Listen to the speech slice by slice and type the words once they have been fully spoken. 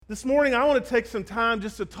This morning, I want to take some time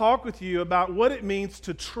just to talk with you about what it means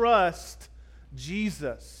to trust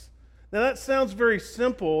Jesus. Now, that sounds very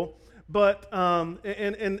simple, but and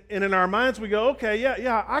in our minds we go, okay,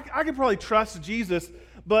 I could probably trust Jesus,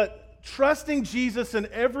 but trusting Jesus in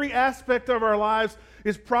every aspect of our lives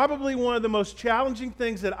is probably one of the most challenging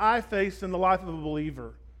things that I face in the life of a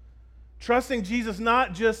believer. Trusting Jesus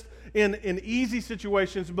not just in easy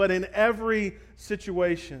situations, but in every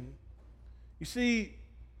situation. You see,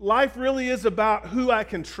 life really is about who I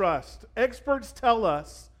can trust. Experts tell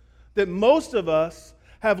us that most of us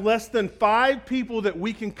have less than 5 people that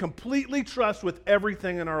we can completely trust with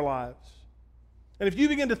everything in our lives. And if you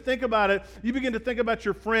begin to think about it, you begin to think about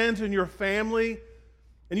your friends and your family,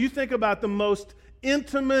 and you think about the most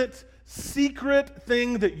intimate, secret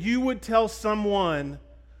thing that you would tell someone,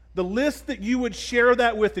 the list that you would share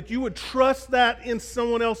that with, that you would trust that in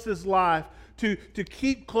someone else's life, to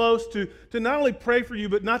keep close, to not only pray for you,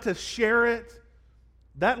 but not to share it,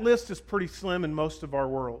 that list is pretty slim in most of our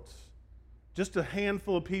worlds. Just a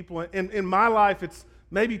handful of people. In my life, it's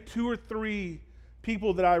maybe 2 or 3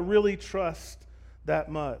 people that I really trust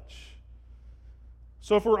that much.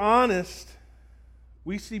 So if we're honest,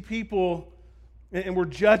 we see people and we're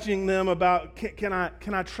judging them about, can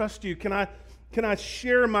I trust you? Can I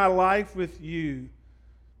share my life with you?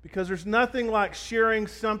 Because there's nothing like sharing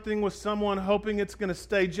something with someone hoping it's going to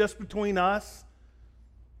stay just between us,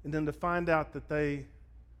 and then to find out that they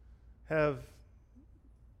have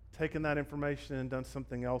taken that information and done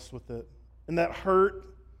something else with it. And that hurt,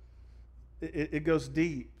 it goes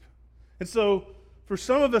deep. And so for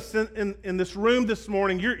some of us in this room this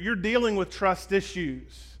morning, you're dealing with trust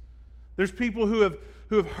issues. There's people who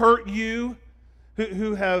have hurt you,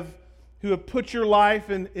 who have put your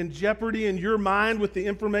life in jeopardy in your mind with the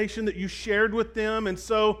information that you shared with them. And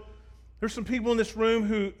so there's some people in this room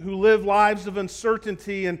who live lives of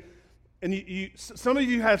uncertainty, and some of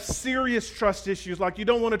you have serious trust issues, like you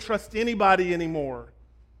don't want to trust anybody anymore.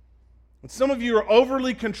 And some of you are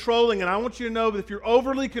overly controlling, and I want you to know that if you're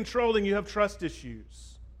overly controlling, you have trust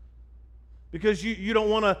issues. Because you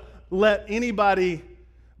don't want to let anybody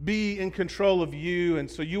be in control of you,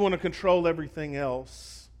 and so you want to control everything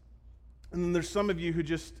else. And then there's some of you who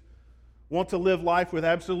just want to live life with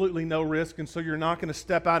absolutely no risk, and so you're not going to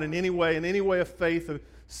step out in any way of faith, of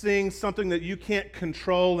seeing something that you can't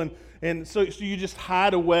control, and so you just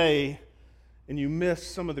hide away, and you miss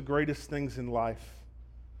some of the greatest things in life.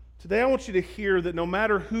 Today I want you to hear that no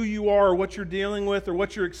matter who you are, or what you're dealing with, or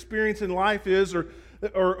what your experience in life is, or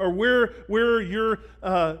where your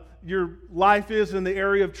life is in the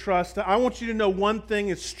area of trust, I want you to know one thing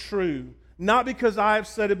is true. Not because I have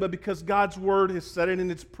said it, but because God's Word has said it,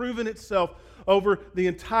 and it's proven itself over the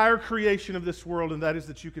entire creation of this world, and that is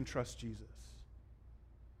that you can trust Jesus.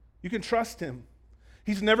 You can trust Him.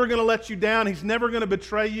 He's never going to let you down. He's never going to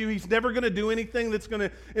betray you. He's never going to do anything that's going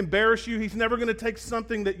to embarrass you. He's never going to take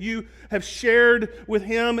something that you have shared with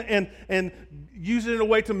Him and use it in a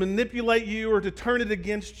way to manipulate you or to turn it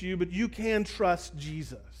against you, but you can trust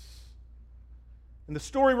Jesus. And the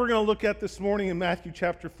story we're going to look at this morning in Matthew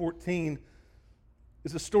chapter 14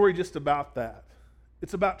 is a story just about that.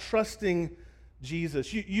 It's about trusting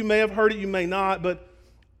Jesus. You may have heard it, you may not, but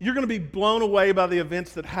you're going to be blown away by the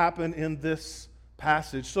events that happen in this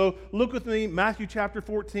passage. So look with me, Matthew chapter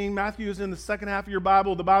 14. Matthew is in the second half of your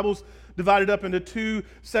Bible. The Bible's divided up into 2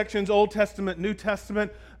 sections, Old Testament, New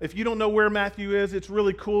Testament. If you don't know where Matthew is, it's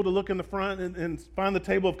really cool to look in the front and find the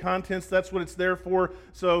table of contents. That's what it's there for.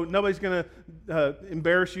 So nobody's going to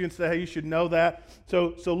embarrass you and say, hey, you should know that.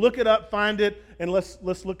 So look it up, find it, and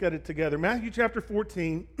let's look at it together. Matthew chapter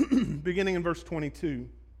 14, beginning in verse 22.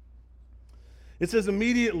 It says,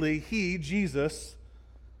 immediately he, Jesus,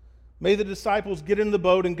 made the disciples get in the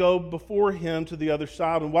boat and go before him to the other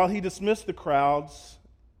side. And while he dismissed the crowds,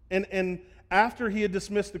 and after he had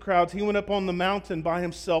dismissed the crowds, he went up on the mountain by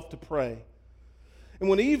himself to pray. And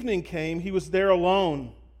when evening came, he was there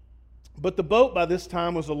alone. But the boat by this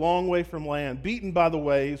time was a long way from land, beaten by the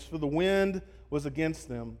waves, for the wind was against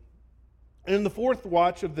them. And in the 4th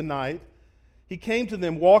watch of the night, he came to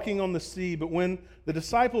them walking on the sea. But when the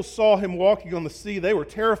disciples saw him walking on the sea, they were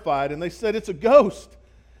terrified, and they said, it's a ghost.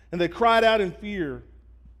 And they cried out in fear.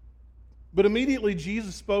 But immediately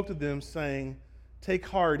Jesus spoke to them, saying, take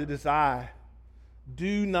heart, it is I.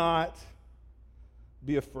 Do not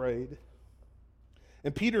be afraid.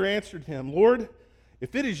 And Peter answered him, Lord,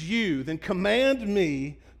 if it is you, then command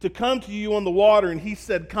me to come to you on the water. And he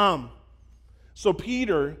said, come. So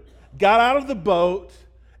Peter got out of the boat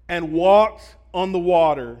and walked on the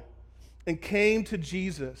water and came to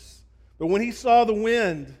Jesus. But when he saw the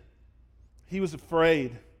wind, he was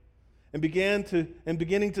afraid. and beginning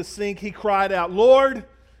to sink, he cried out, "Lord,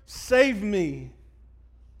 save me."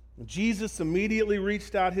 And Jesus immediately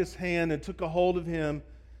reached out his hand and took a hold of him,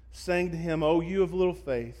 saying to him, "O you of little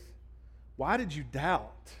faith, why did you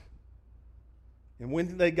doubt?" And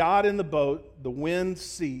when they got in the boat, the wind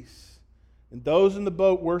ceased, and those in the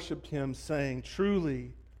boat worshiped him, saying,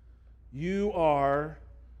 "Truly, you are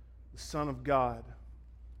the Son of God."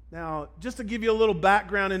 Now, just to give you a little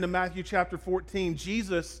background into Matthew chapter 14,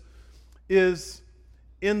 Jesus is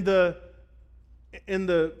in the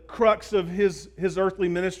crux of his earthly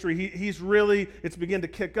ministry. He's really, it's begun to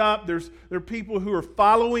kick up. There are people who are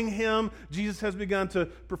following him. Jesus has begun to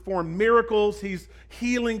perform miracles. He's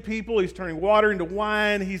healing people. He's turning water into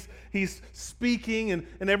wine. He's speaking,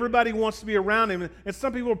 and everybody wants to be around him. And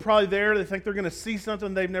some people are probably there. They think they're going to see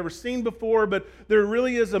something they've never seen before, but there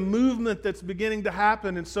really is a movement that's beginning to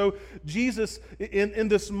happen. And so Jesus, in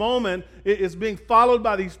this moment, is being followed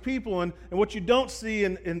by these people. And what you don't see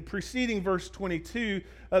in preceding verse 22,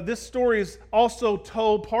 this story is also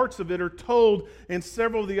told, parts of it are told in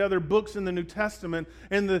several of the other books in the New Testament.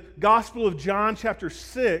 In the Gospel of John, chapter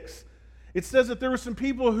 6, it says that there were some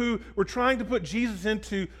people who were trying to put Jesus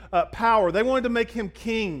into power. They wanted to make him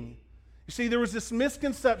king. You see, there was this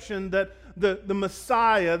misconception that the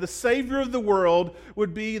Messiah, the Savior of the world,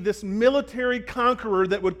 would be this military conqueror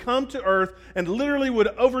that would come to earth and literally would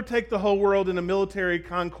overtake the whole world in a military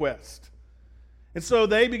conquest. And so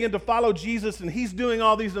they begin to follow Jesus, and he's doing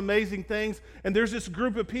all these amazing things. And there's this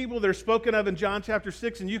group of people, they're spoken of in John chapter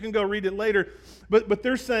 6, and you can go read it later. But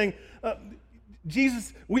they're saying,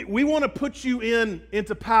 Jesus, we want to put you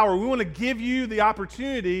into power. We want to give you the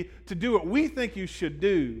opportunity to do what we think you should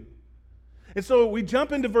do. And so we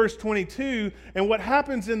jump into verse 22, and what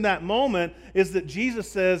happens in that moment is that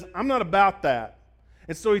Jesus says, "I'm not about that."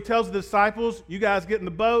 And so he tells the disciples, "You guys get in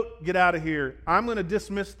the boat, get out of here. I'm going to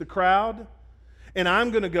dismiss the crowd, and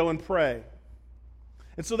I'm going to go and pray."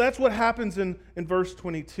 And so that's what happens in verse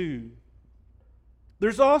 22.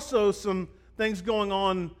 There's also some things going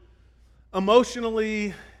on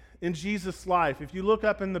emotionally in Jesus' life. If you look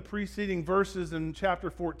up in the preceding verses in chapter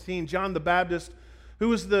 14, John the Baptist, who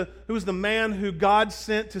was the man who God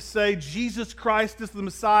sent to say, Jesus Christ is the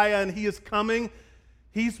Messiah and he is coming,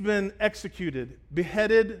 he's been executed,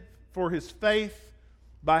 beheaded for his faith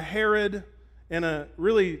by Herod, in a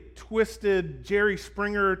really twisted Jerry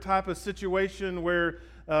Springer type of situation where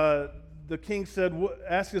the king said,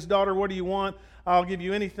 ask his daughter, "What do you want? I'll give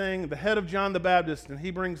you anything." The head of John the Baptist, and he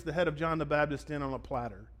brings the head of John the Baptist in on a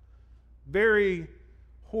platter. Very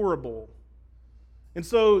horrible. And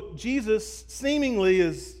so Jesus seemingly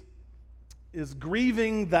is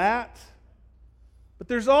grieving that. But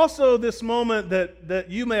there's also this moment that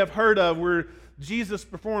you may have heard of where Jesus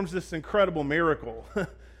performs this incredible miracle.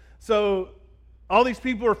 So all these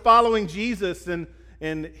people are following Jesus,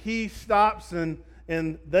 and he stops, and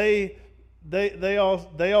they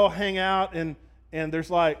all hang out, and there's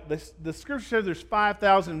like the scripture says there's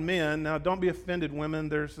 5,000 men. Now don't be offended, women.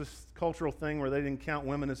 There's this cultural thing where they didn't count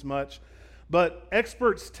women as much, but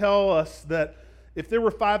experts tell us that if there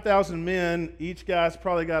were 5,000 men, each guy's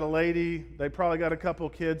probably got a lady. They probably got a couple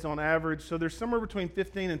of kids on average. So there's somewhere between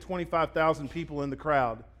 15 and 25,000 people in the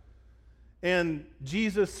crowd. And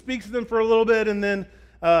Jesus speaks to them for a little bit, and then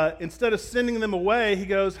instead of sending them away, he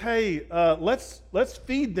goes, "Hey, let's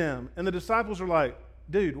feed them." And the disciples are like,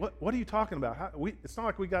 "Dude, what are you talking about? It's not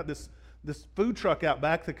like we got this food truck out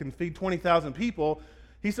back that can feed 20,000 people."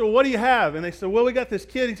 He said, "Well, what do you have?" And they said, "Well, we got this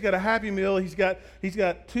kid. He's got a Happy Meal. He's got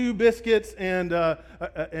 2 biscuits and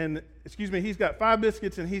he's got 5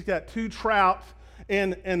 biscuits and he's got 2 trout,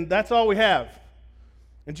 and that's all we have."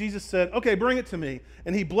 And Jesus said, "Okay, bring it to me."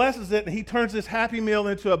 And he blesses it, and he turns this Happy Meal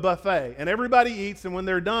into a buffet. And everybody eats, and when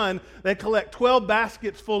they're done, they collect 12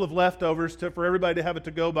 baskets full of leftovers for everybody to have a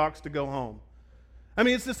to-go box to go home. I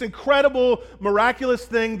mean, it's this incredible, miraculous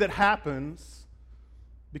thing that happens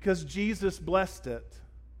because Jesus blessed it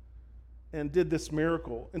and did this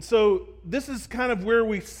miracle. And so this is kind of where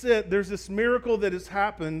we sit. There's this miracle that has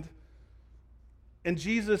happened, and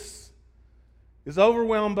Jesus is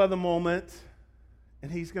overwhelmed by the moment, and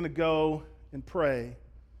he's going to go and pray.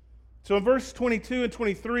 So in verse 22 and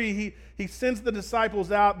 23, he sends the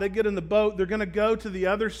disciples out. They get in the boat. They're going to go to the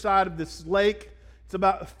other side of this lake. It's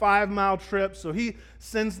about a 5-mile trip. So he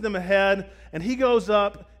sends them ahead, and he goes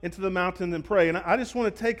up into the mountain and pray. And I just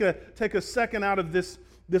want to take a second out of this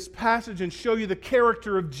passage and show you the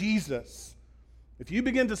character of Jesus. If you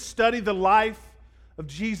begin to study the life of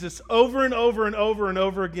Jesus over and over and over and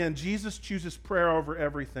over again, Jesus chooses prayer over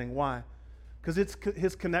everything. Why? Because it's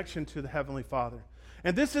his connection to the Heavenly Father.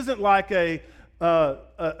 And this isn't like a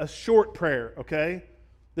short prayer, okay?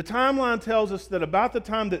 The timeline tells us that about the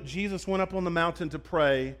time that Jesus went up on the mountain to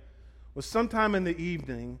pray was sometime in the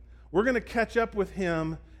evening. We're going to catch up with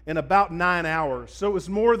him in about 9 hours. So it was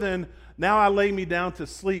more than, now I lay me down to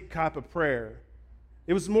sleep type of prayer.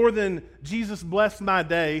 It was more than, Jesus bless my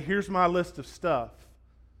day, here's my list of stuff.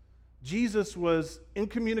 Jesus was in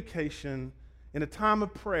communication in a time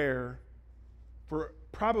of prayer for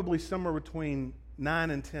probably somewhere between 9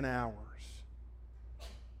 and 10 hours.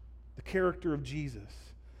 The character of Jesus.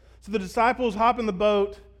 So the disciples hop in the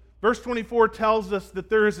boat. Verse 24 tells us that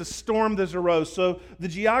there is a storm that arose. So the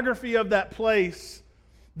geography of that place,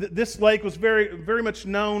 this lake was very, very much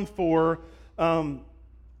known for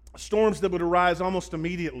storms that would arise almost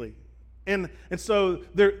immediately. And so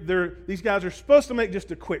these guys are supposed to make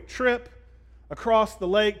just a quick trip across the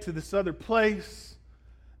lake to this other place,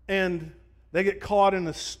 and they get caught in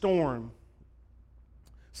a storm.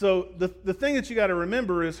 So the thing that you got to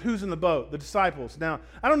remember is who's in the boat, the disciples. Now,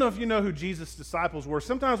 I don't know if you know who Jesus' disciples were.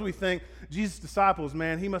 Sometimes we think Jesus' disciples,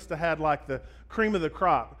 man, he must have had like the cream of the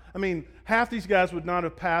crop. I mean, half these guys would not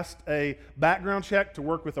have passed a background check to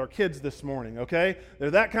work with our kids this morning, okay?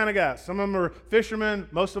 They're that kind of guys. Some of them are fishermen.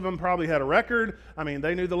 Most of them probably had a record. I mean,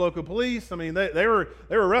 they knew the local police. I mean, they were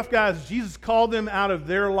rough guys. Jesus called them out of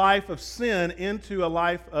their life of sin into a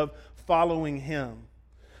life of following him.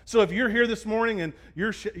 So if you're here this morning and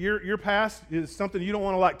your past is something you don't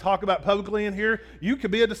want to like talk about publicly in here, you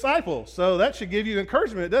could be a disciple. So that should give you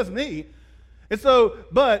encouragement. It does me. And so,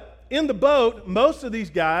 but in the boat, most of these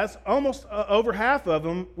guys, almost over half of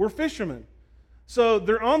them, were fishermen. So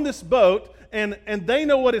they're on this boat, and they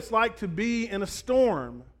know what it's like to be in a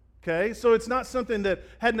storm. Okay, so it's not something that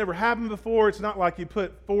had never happened before. It's not like you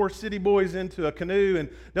put 4 city boys into a canoe and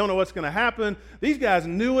don't know what's going to happen. These guys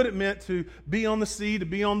knew what it meant to be on the sea, to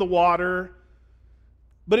be on the water.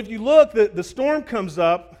 But if you look, the storm comes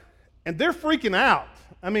up, and they're freaking out.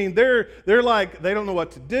 I mean, they're like, they don't know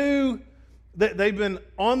what to do. They've been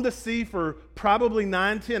on the sea for probably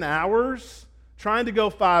 9-10 hours, trying to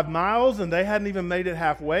go 5 miles, and they hadn't even made it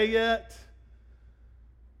halfway yet.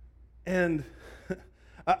 And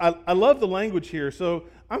I love the language here. So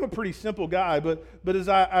I'm a pretty simple guy, but as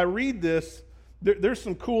I read this, there's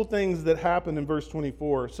some cool things that happen in verse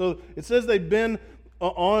 24. So it says they've been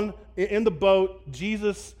in the boat.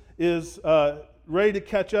 Jesus is ready to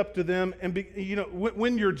catch up to them. And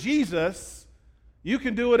when you're Jesus, you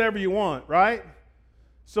can do whatever you want, right?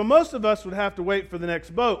 So most of us would have to wait for the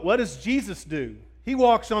next boat. What does Jesus do? He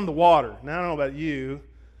walks on the water. Now, I don't know about you.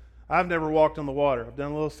 I've never walked on the water. I've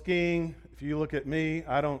done a little skiing. If you look at me,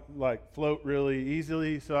 I don't like float really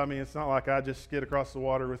easily. So, I mean, it's not like I just skid across the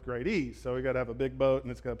water with great ease. So we got to have a big boat,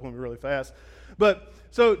 and it's got to pull me really fast. But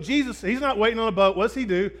so Jesus, he's not waiting on a boat. What does he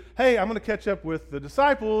do? Hey, I'm going to catch up with the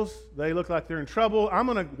disciples. They look like they're in trouble. I'm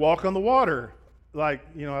going to walk on the water. Like,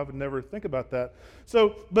 I would never think about that.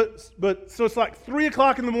 So, so it's like 3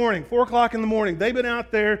 o'clock in the morning, 4 o'clock in the morning. They've been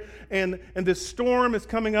out there, and this storm is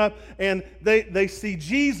coming up, and they see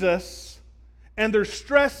Jesus. And they're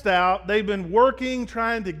stressed out. They've been working,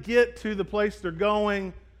 trying to get to the place they're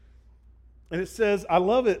going. And it says, I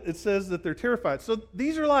love it, it says that they're terrified. So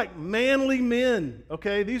these are like manly men,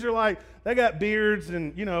 okay? These are like, they got beards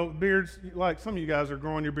and, beards, like some of you guys are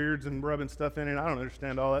growing your beards and rubbing stuff in it. I don't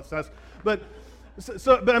understand all that stuff. But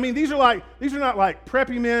I mean, these are not like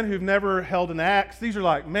preppy men who've never held an axe. These are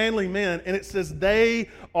like manly men. And it says they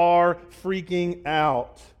are freaking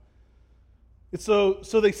out. And so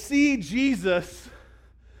they see Jesus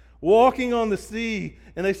walking on the sea,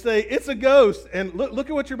 and they say, it's a ghost. And look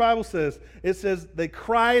at what your Bible says. It says they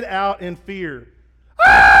cried out in fear.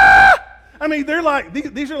 Ah! I mean, they're like,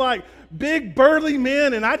 these are like big, burly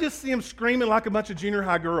men, and I just see them screaming like a bunch of junior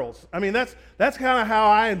high girls. I mean, that's kind of how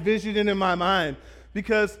I envisioned it in my mind.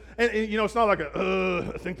 Because, and it's not like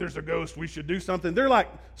I think there's a ghost, we should do something. They're like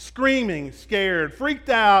screaming, scared, freaked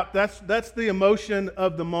out. That's the emotion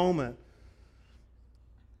of the moment.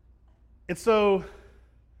 And so,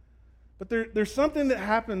 but there's something that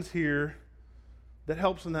happens here that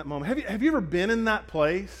helps in that moment. Have you ever been in that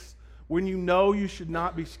place when you know you should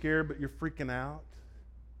not be scared, but you're freaking out?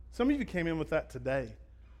 Some of you came in with that today.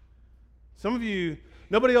 Some of you,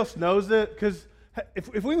 nobody else knows it, because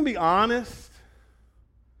if we can be honest,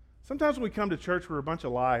 sometimes when we come to church, we're a bunch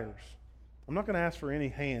of liars. I'm not going to ask for any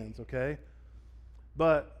hands, okay?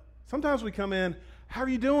 But sometimes we come in, how are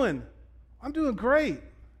you doing? I'm doing great.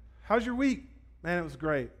 How's your week? Man, it was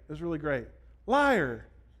great. It was really great. Liar.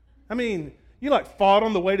 I mean, you like fought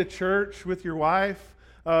on the way to church with your wife.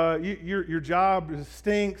 Your job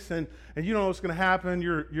stinks, and you don't know what's going to happen.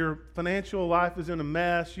 Your financial life is in a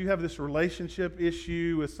mess. You have this relationship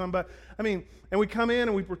issue with somebody. I mean, and we come in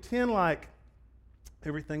and we pretend like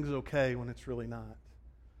everything's okay when it's really not.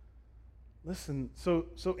 Listen, so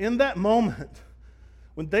in that moment,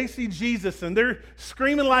 when they see Jesus and they're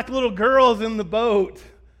screaming like little girls in the boat,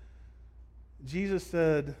 Jesus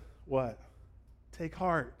said, what? Take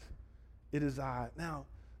heart, it is I. Now,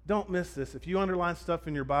 don't miss this. If you underline stuff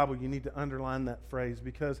in your Bible, you need to underline that phrase,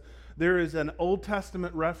 because there is an Old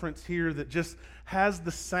Testament reference here that just has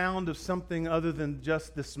the sound of something other than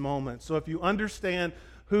just this moment. So if you understand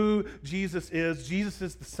who Jesus is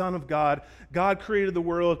the Son of God. God created the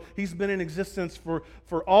world. He's been in existence for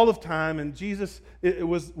all of time, and Jesus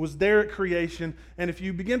was there at creation. And if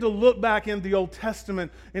you begin to look back in the Old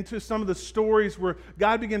Testament into some of the stories where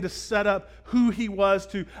God began to set up who He was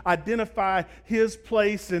to identify His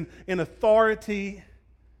place in authority.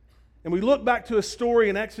 And we look back to a story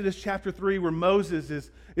in Exodus chapter 3 where Moses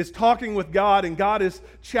is talking with God, and God is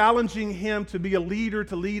challenging him to be a leader,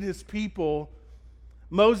 to lead his people.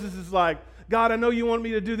 Moses is like, God, I know you want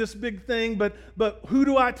me to do this big thing, but who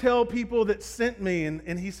do I tell people that sent me?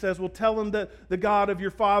 And he says, well, tell them that the God of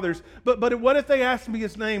your fathers. But what if they ask me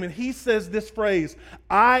his name? And he says this phrase,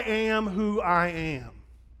 I am who I am.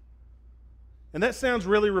 And that sounds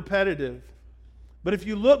really repetitive. But if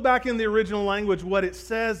you look back in the original language, what it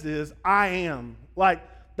says is, I am. Like,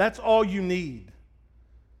 that's all you need.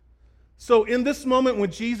 So in this moment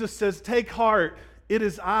when Jesus says, take heart, it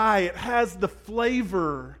is I. It has the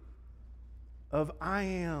flavor of I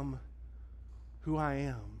am who I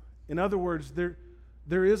am. In other words,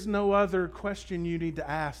 there is no other question you need to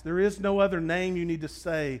ask. There is no other name you need to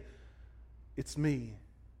say. It's me.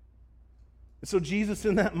 And so Jesus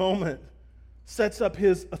in that moment sets up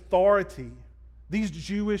his authority. These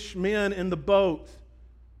Jewish men in the boat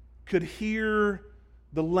could hear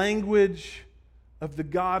the language of the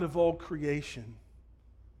God of all creation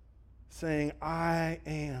saying, I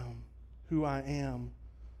am who I am.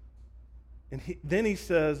 And then he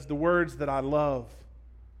says the words that I love.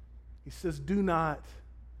 He says, do not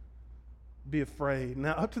be afraid.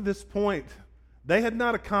 Now, up to this point, they had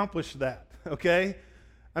not accomplished that, okay?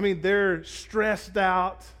 I mean, they're stressed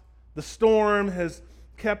out. The storm has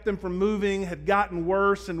kept them from moving, had gotten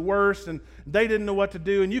worse and worse, and they didn't know what to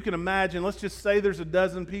do. And you can imagine, let's just say there's a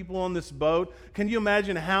dozen people on this boat. Can you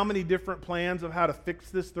imagine how many different plans of how to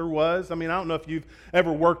fix this there was? I mean, I don't know if you've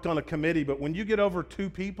ever worked on a committee, but when you get over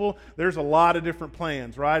 2 people, there's a lot of different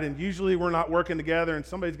plans, right? And usually we're not working together, and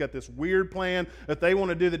somebody's got this weird plan that they want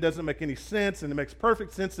to do that doesn't make any sense, and it makes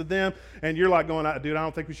perfect sense to them, and you're like going, dude, I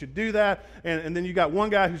don't think we should do that. And then you got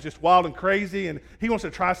one guy who's just wild and crazy, and he wants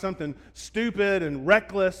to try something stupid and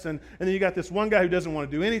reckless. And then you got this one guy who doesn't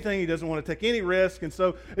want to do anything. He doesn't want to take any risk. And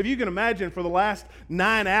so if you can imagine, for the last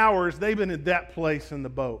 9 hours, they've been in that place in the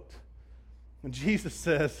boat. And Jesus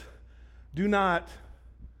says, do not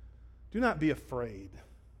be afraid,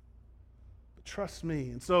 but trust me.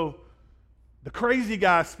 And so the crazy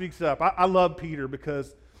guy speaks up. I love Peter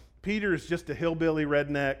because Peter is just a hillbilly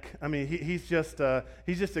redneck. I mean, he's just a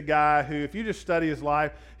guy who, if you just study his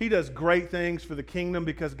life, he does great things for the kingdom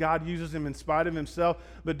because God uses him in spite of himself.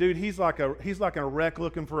 But dude, he's like a wreck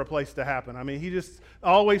looking for a place to happen. I mean, he just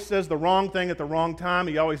always says the wrong thing at the wrong time.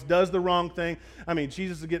 He always does the wrong thing. I mean,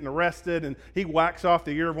 Jesus is getting arrested, and he whacks off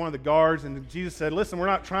the ear of one of the guards, and Jesus said, listen, we're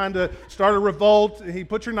not trying to start a revolt. He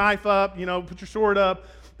put your knife up, put your sword up.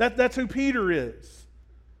 That's who Peter is.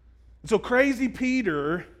 And so crazy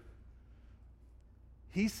Peter,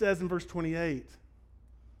 he says in verse 28,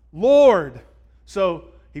 Lord. So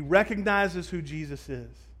he recognizes who Jesus is.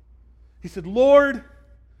 He said, Lord,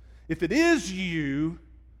 if it is you,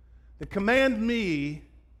 then command me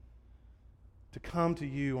to come to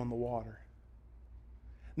you on the water.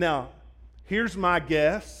 Now, here's my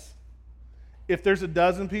guess. If there's a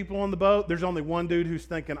dozen people on the boat, there's only one dude who's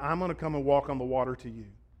thinking, I'm going to come and walk on the water to you.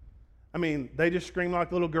 I mean, they just scream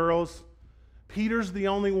like little girls. Peter's the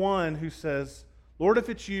only one who says, Lord, if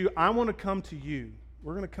it's you, I want to come to you.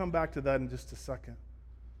 We're going to come back to that in just a second.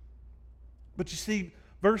 But you see,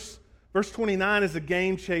 verse 29 is a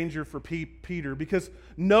game changer for Peter because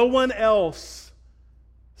no one else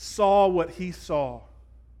saw what he saw.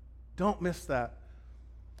 Don't miss that.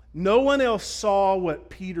 No one else saw what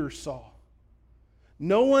Peter saw.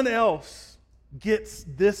 No one else gets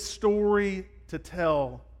this story to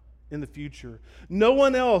tell in the future. No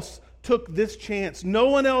one else took this chance. No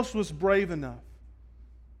one else was brave enough.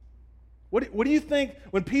 What do you think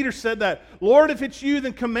when Peter said that? Lord, if it's you,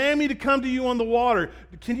 then command me to come to you on the water.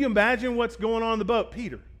 Can you imagine what's going on in the boat?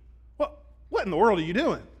 Peter, what in the world are you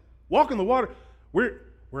doing? Walk in the water.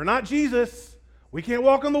 We're not Jesus. We can't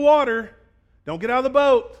walk on the water. Don't get out of the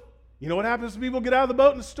boat. You know what happens when people get out of the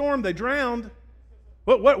boat in a storm? They drowned.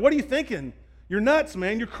 What are you thinking? You're nuts,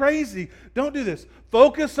 man. You're crazy. Don't do this.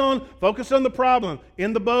 Focus on the problem.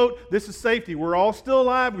 In the boat, this is safety. We're all still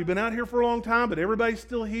alive. We've been out here for a long time, but everybody's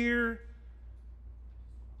still here.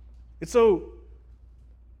 And so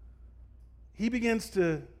he begins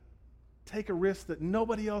to take a risk that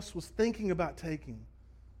nobody else was thinking about taking.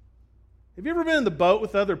 Have you ever been in the boat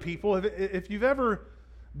with other people? If you've ever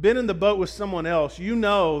been in the boat with someone else, you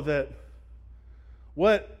know that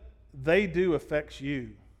what they do affects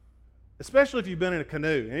you. Especially if you've been in a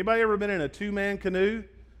canoe. Anybody ever been in a two-man canoe?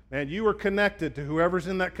 Man, you are connected to whoever's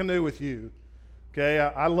in that canoe with you. Okay,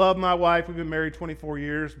 I love my wife. We've been married 24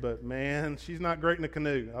 years, but man, she's not great in a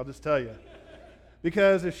canoe, I'll just tell you.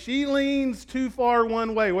 Because if she leans too far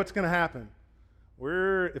one way, what's going to happen?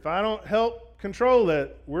 If I don't help control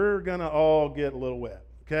it, we're going to all get a little wet,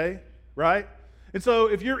 okay? Right? And so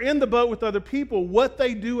if you're in the boat with other people, what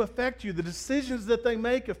they do affect you. The decisions that they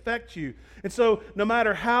make affect you. And so no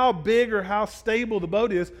matter how big or how stable the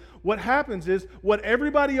boat is, what happens is what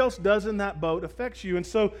everybody else does in that boat affects you. And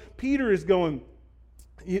so Peter is going,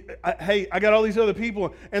 hey, I got all these other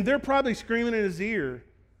people, and they're probably screaming in his ear,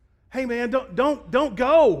 hey man, don't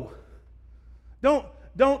go.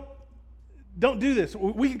 Don't do this.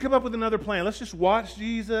 We can come up with another plan. Let's just watch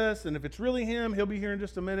Jesus, and if it's really him, he'll be here in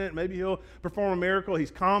just a minute. Maybe he'll perform a miracle.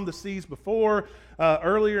 He's calmed the seas before.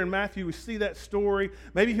 Earlier in Matthew, we see that story.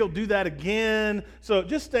 Maybe he'll do that again. So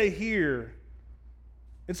just stay here.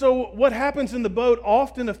 And so what happens in the boat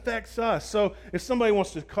often affects us. So if somebody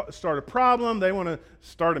wants to start a problem, they want to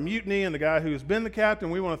start a mutiny, and the guy who's been the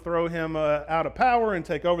captain, we want to throw him out of power and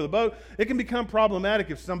take over the boat, it can become problematic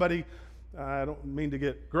if somebody... I don't mean to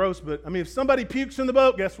get gross, but I mean, if somebody pukes in the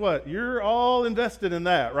boat, guess what? You're all invested in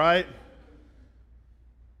that, right?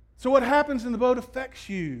 So what happens in the boat affects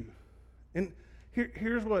you. And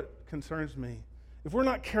here's what concerns me. If we're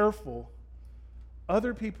not careful,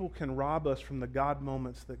 other people can rob us from the God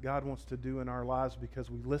moments that God wants to do in our lives because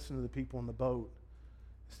we listen to the people in the boat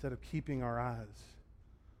instead of keeping our eyes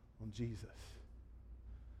on Jesus.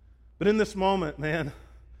 But in this moment, man,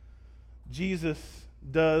 Jesus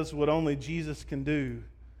does what only Jesus can do.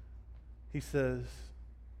 He says,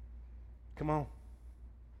 come on,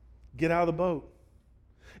 get out of the boat.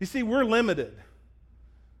 You see, we're limited.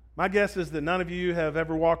 My guess is that none of you have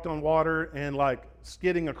ever walked on water and like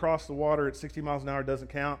skidding across the water at 60 miles an hour doesn't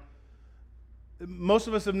count. Most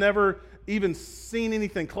of us have never even seen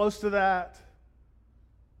anything close to that.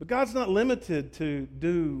 But God's not limited to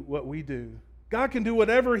do what we do. God can do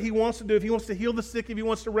whatever he wants to do. If he wants to heal the sick, if he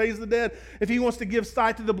wants to raise the dead, if he wants to give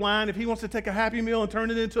sight to the blind, if he wants to take a Happy Meal and turn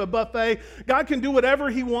it into a buffet, God can do whatever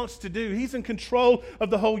he wants to do. He's in control of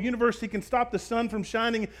the whole universe. He can stop the sun from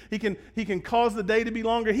shining. He can cause the day to be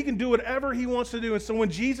longer. He can do whatever he wants to do. And so when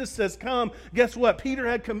Jesus says, come, guess what? Peter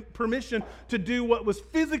had permission to do what was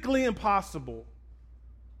physically impossible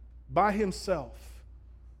by himself.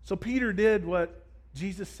 So Peter did what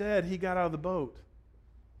Jesus said. He got out of the boat.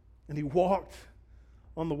 And he walked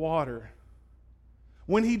on the water.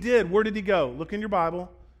 When he did, where did he go? Look in your Bible.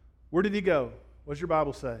 Where did he go? What does your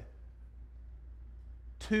Bible say?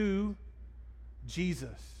 To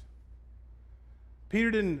Jesus.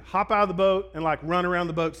 Peter didn't hop out of the boat and like run around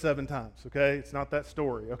the boat 7 times, okay? It's not that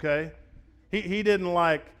story, okay? He didn't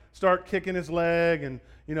like start kicking his leg and,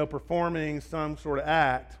 performing some sort of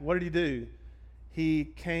act. What did he do? He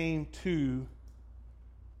came to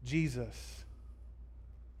Jesus.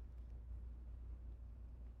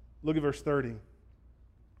 Look at verse 30.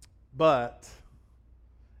 But,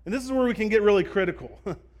 and this is where we can get really critical.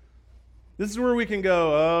 This is where we can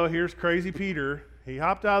go, oh, here's crazy Peter. He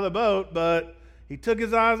hopped out of the boat, but he took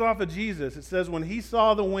his eyes off of Jesus. It says when he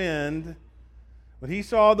saw the wind, when he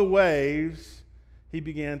saw the waves, he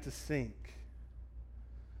began to sink.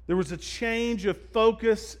 There was a change of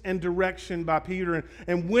focus and direction by Peter.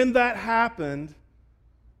 And when that happened,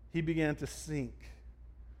 he began to sink.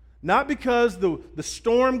 Not because the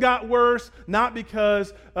storm got worse, not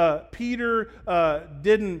because Peter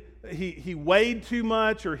he weighed too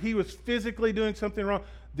much or he was physically doing something wrong.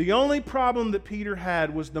 The only problem that Peter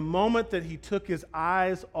had was the moment that he took his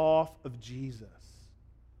eyes off of Jesus.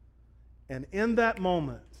 And in that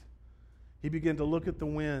moment, he began to look at the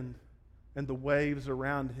wind and the waves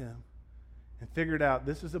around him and figured out,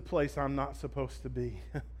 this is a place I'm not supposed to be.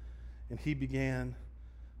 And he began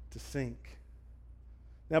to sink.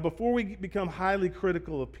 Now, before we become highly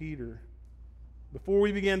critical of Peter, before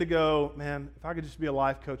we begin to go, man, if I could just be a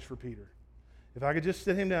life coach for Peter, if I could just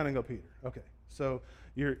sit him down and go, Peter, okay, so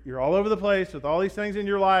you're all over the place with all these things in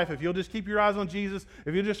your life. If you'll just keep your eyes on Jesus,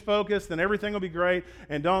 if you'll just focus, then everything will be great.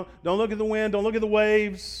 And don't look at the wind, don't look at the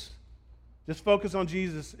waves. Just focus on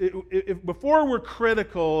Jesus. Before we're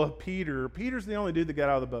critical of Peter, Peter's the only dude that got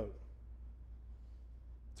out of the boat.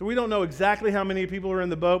 So we don't know exactly how many people are in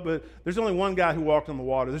the boat, but there's only one guy who walked on the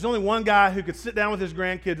water. There's only one guy who could sit down with his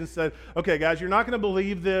grandkids and said, okay, guys, you're not going to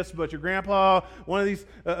believe this, but your grandpa, one of these,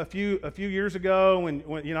 a few years ago,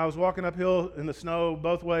 when I was walking uphill in the snow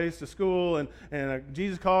both ways to school, and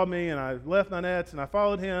Jesus called me, and I left my nets, and I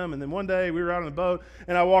followed him, and then one day we were out on the boat,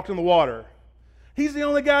 and I walked on the water. He's the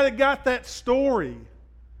only guy that got that story,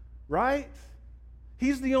 right?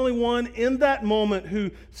 He's the only one in that moment who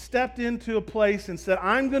stepped into a place and said,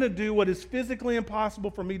 I'm going to do what is physically impossible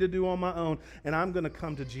for me to do on my own, and I'm going to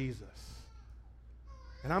come to Jesus.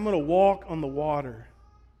 And I'm going to walk on the water.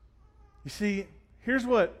 You see, here's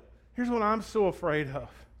what I'm so afraid of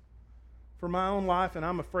for my own life, and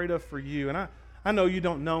I'm afraid of for you. And I know you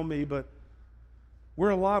don't know me, but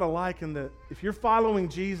we're a lot alike in that if you're following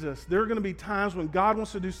Jesus, there are going to be times when God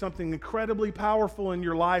wants to do something incredibly powerful in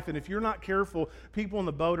your life, and if you're not careful, people in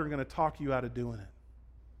the boat are going to talk you out of doing it.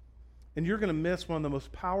 And you're going to miss one of the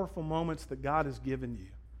most powerful moments that God has given you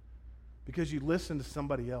because you listen to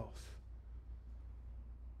somebody else.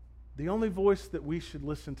 The only voice that we should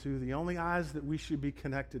listen to, the only eyes that we should be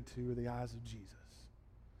connected to are the eyes of Jesus.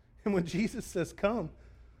 And when Jesus says, come,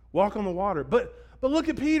 walk on the water. But look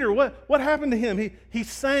at Peter. What happened to him? He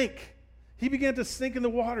sank. He began to sink in the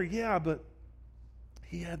water. Yeah, but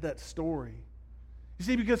he had that story. You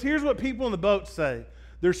see, because here's what people in the boat say.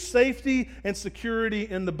 There's safety and security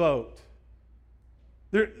in the boat.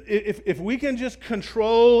 If we can just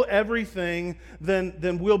control everything,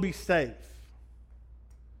 then we'll be safe.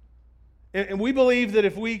 And we believe that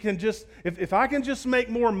if I can just make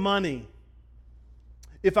more money,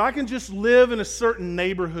 if I can just live in a certain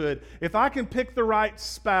neighborhood, if I can pick the right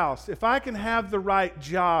spouse, if I can have the right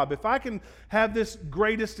job, if I can have this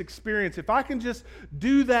greatest experience, if I can just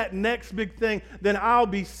do that next big thing, then I'll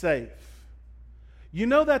be safe. You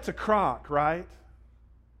know that's a crock, right?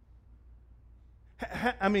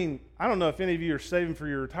 I mean, I don't know if any of you are saving for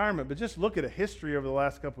your retirement, but just look at a history over the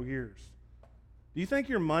last couple of years. Do you think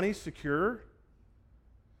your money's secure?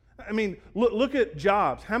 I mean, look at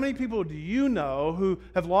jobs. How many people do you know who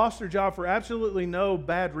have lost their job for absolutely no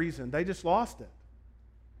bad reason? They just lost it.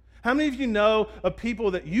 How many of you know of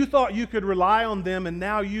people that you thought you could rely on them and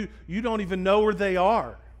now you don't even know where they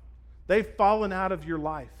are? They've fallen out of your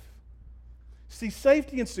life. See,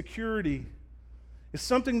 safety and security is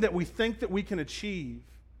something that we think that we can achieve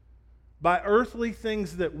by earthly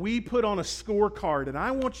things that we put on a scorecard. And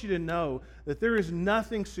I want you to know that there is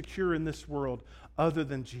nothing secure in this world other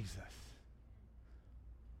than Jesus.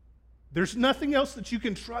 There's nothing else that you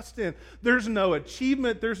can trust in. There's no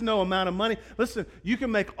achievement. There's no amount of money. Listen, you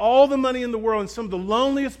can make all the money in the world, and some of the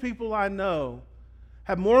loneliest people I know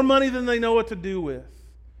have more money than they know what to do with,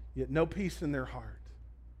 yet no peace in their heart.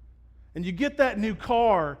 And you get that new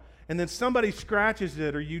car, and then somebody scratches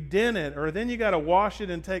it, or you dent it, or then you got to wash it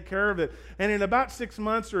and take care of it. And in about 6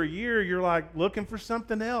 months or a year, you're like looking for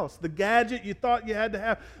something else. The gadget you thought you had to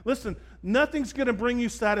have. Listen, nothing's going to bring you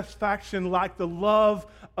satisfaction like the love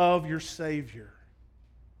of your Savior.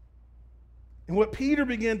 And what Peter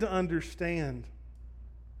began to understand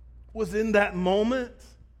was in that moment,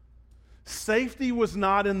 safety was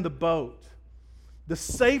not in the boat. The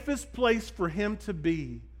safest place for him to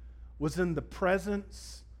be was in the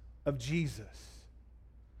presence of Jesus.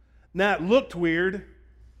 Now, it looked weird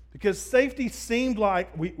because safety seemed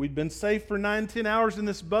like we'd been safe for 9-10 hours in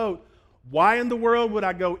this boat. Why in the world would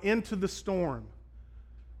I go into the storm?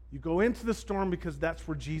 You go into the storm because that's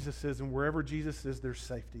where Jesus is, and wherever Jesus is, there's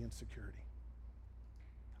safety and security.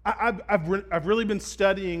 I've really been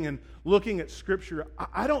studying and looking at Scripture.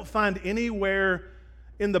 I don't find anywhere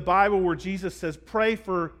in the Bible where Jesus says, pray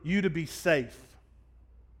for you to be safe.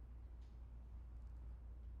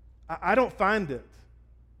 I don't find it.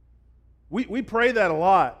 We pray that a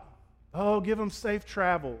lot. Oh, give them safe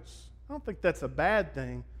travels. I don't think that's a bad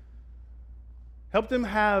thing. Help them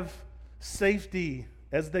have safety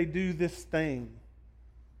as they do this thing.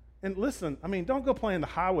 And listen, I mean, don't go play on the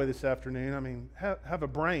highway this afternoon. I mean, have a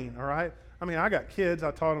brain, all right? I mean, I got kids.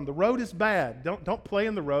 I taught them the road is bad. Don't play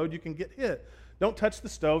in the road. You can get hit. Don't touch the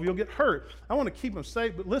stove. You'll get hurt. I want to keep them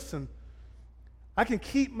safe, but listen, I can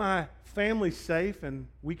keep my family safe, and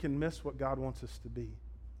we can miss what God wants us to be.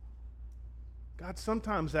 God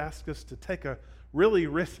sometimes asks us to take a really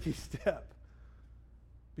risky step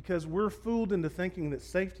because we're fooled into thinking that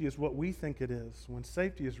safety is what we think it is, when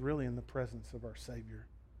safety is really in the presence of our Savior.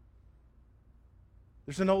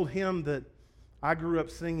 There's an old hymn that I grew up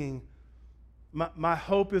singing. My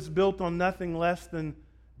hope is built on nothing less than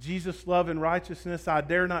Jesus' love and righteousness. I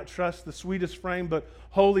dare not trust the sweetest frame, but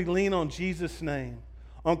wholly lean on Jesus' name.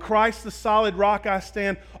 On Christ the solid rock I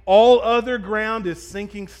stand. All other ground is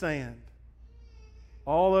sinking sand.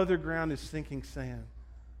 All other ground is sinking sand.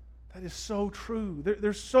 That is so true.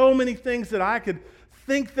 There's so many things that I could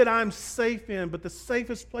think that I'm safe in, but the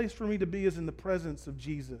safest place for me to be is in the presence of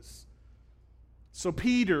Jesus. So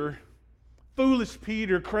Peter, foolish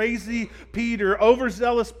Peter, crazy Peter,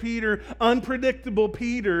 overzealous Peter, unpredictable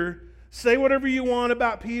Peter, say whatever you want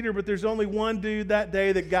about Peter, but there's only one dude that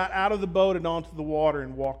day that got out of the boat and onto the water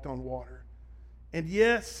and walked on water. And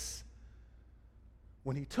yes,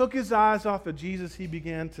 when he took his eyes off of Jesus, he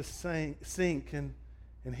began to sink.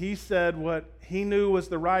 And he said what he knew was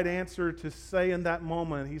the right answer to say in that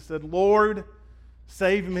moment. He said, Lord,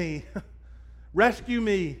 save me. Rescue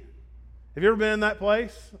me. Have you ever been in that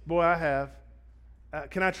place? Boy, I have.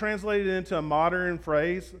 Can I translate it into a modern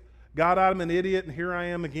phrase? God, I'm an idiot, and here I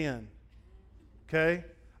am again. Okay?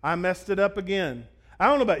 I messed it up again. I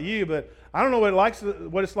don't know about you, but I don't know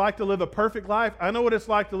what it's like to live a perfect life. I know what it's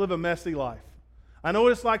like to live a messy life. I know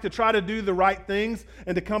what it's like to try to do the right things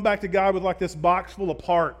and to come back to God with like this box full of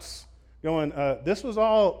parts going, this was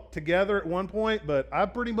all together at one point, but I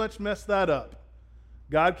pretty much messed that up.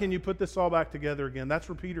 God, can you put this all back together again? That's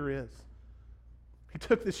where Peter is. He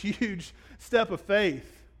took this huge step of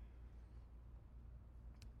faith,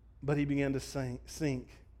 but he began to sink.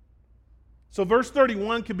 So verse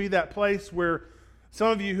 31 could be that place where some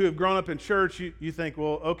of you who have grown up in church, you think,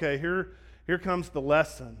 well, okay, here comes the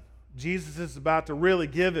lesson. Jesus is about to really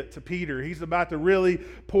give it to Peter. He's about to really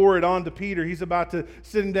pour it on to Peter. He's about to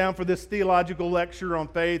sit him down for this theological lecture on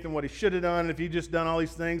faith and what he should have done if he'd just done all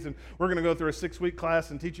these things. And we're going to go through a 6-week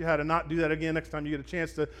class and teach you how to not do that again. Next time you get a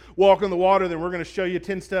chance to walk on the water, then we're going to show you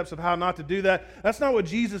 10 steps of how not to do that. That's not what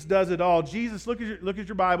Jesus does at all. Jesus, look at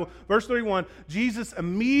your Bible. Verse 31, Jesus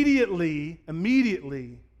immediately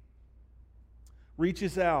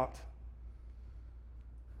reaches out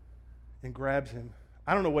and grabs him.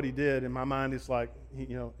 I don't know what he did. In my mind, it's like,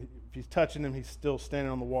 if he's touching him, he's still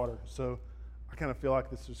standing on the water. So I kind of feel like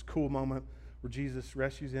this is a cool moment where Jesus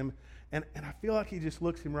rescues him. And I feel like he just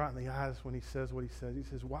looks him right in the eyes when he says what he says. He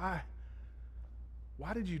says, why?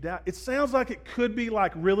 Why did you doubt? It sounds like it could be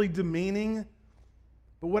like really demeaning.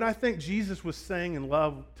 But what I think Jesus was saying in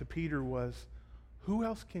love to Peter was, who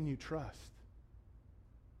else can you trust?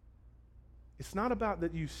 It's not about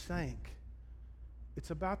that you sank. It's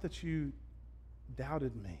about that you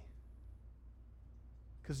doubted me.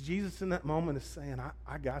 Because Jesus in that moment is saying,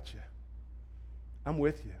 I got you. I'm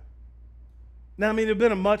with you. Now, it would have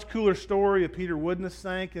been a much cooler story if Peter wouldn't have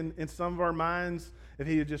sank in some of our minds, if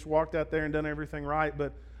he had just walked out there and done everything right.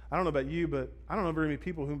 But I don't know about you, but I don't know very many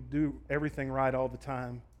people who do everything right all the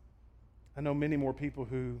time. I know many more people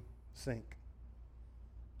who sink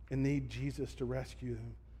and need Jesus to rescue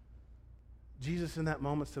them. Jesus in that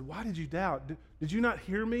moment said, why did you doubt? Did you not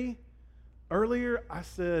hear me? Earlier, I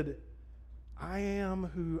said, I am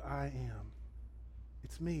who I am.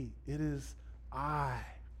 It's me. It is I.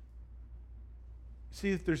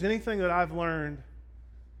 See, if there's anything that I've learned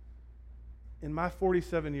in my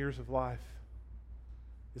 47 years of life,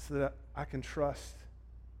 it's that I can trust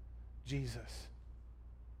Jesus.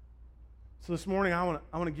 So this morning, I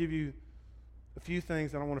want to give you a few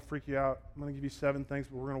things. I don't want to freak you out. I'm going to give you 7 things,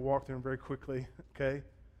 but we're going to walk through them very quickly, okay?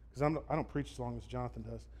 Because I don't preach as long as Jonathan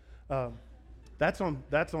does. That's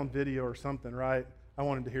on video or something, right? I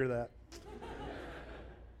wanted to hear that.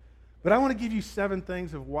 But I want to give you 7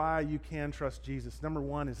 things of why you can trust Jesus. Number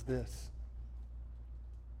 1 is this.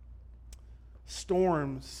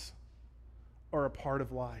 Storms are a part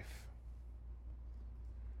of life.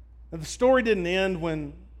 Now, the story didn't end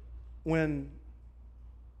when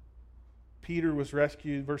Peter was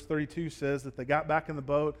rescued. Verse 32 says that they got back in the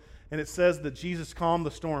boat, and it says that Jesus calmed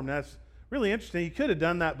the storm. Now, that's really interesting. He could have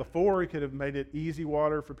done that before. He could have made it easy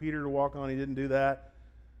water for Peter to walk on. He didn't do that.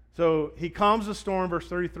 So he calms the storm. Verse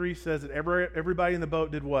 33 says that everybody in the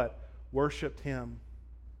boat did what? Worshipped him.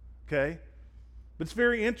 Okay? But it's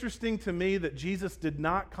very interesting to me that Jesus did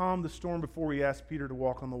not calm the storm before he asked Peter to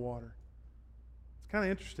walk on the water. It's kind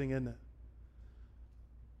of interesting, isn't it?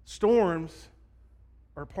 Storms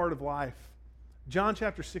are part of life. John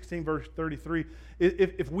chapter 16, verse 33.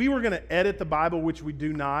 If we were going to edit the Bible, which we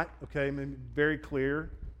do not, okay, I mean, very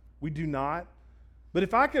clear, we do not. But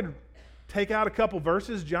if I could take out a couple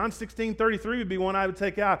verses, John 16, 33 would be one I would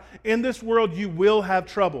take out. In this world you will have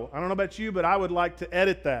trouble. I don't know about you, but I would like to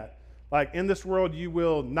edit that. Like, in this world you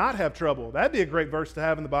will not have trouble. That'd be a great verse to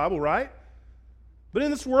have in the Bible, right? But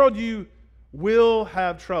in this world you will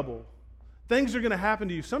have trouble. Things are going to happen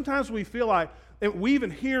to you. Sometimes we feel like and we even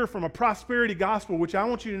hear from a prosperity gospel, which I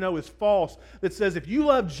want you to know is false, that says if you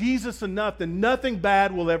love Jesus enough, then nothing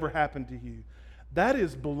bad will ever happen to you. That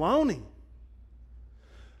is baloney.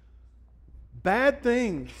 Bad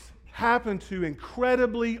things happen to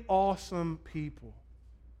incredibly awesome people.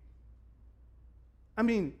 I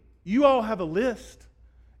mean, you all have a list.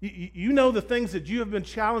 You know the things that you have been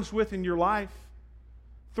challenged with in your life.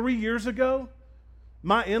 3 years ago,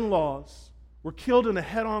 my in-laws were killed in a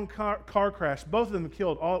head-on car crash. Both of them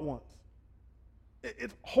killed all at once.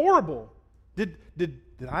 It's horrible. Did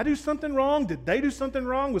I do something wrong? Did they do something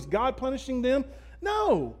wrong? Was God punishing them?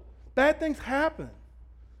 No. Bad things happen.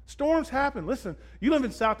 Storms happen. Listen, you live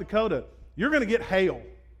in South Dakota. You're going to get hail,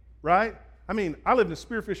 right? I mean, I lived in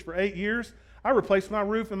Spearfish for 8 years. I replaced my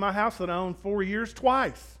roof in my house that I owned 4 years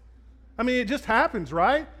twice. I mean, it just happens,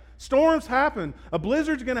 right? Storms happen. A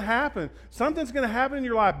blizzard's going to happen. Something's going to happen in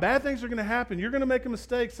your life. Bad things are going to happen. You're going to make a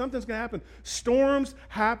mistake. Something's going to happen. Storms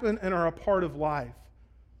happen and are a part of life.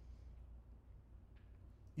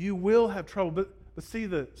 You will have trouble. But see,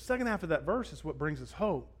 the second half of that verse is what brings us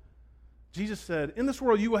hope. Jesus said, in this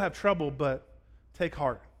world you will have trouble, but take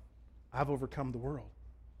heart. I've overcome the world.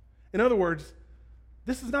 In other words,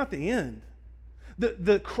 this is not the end.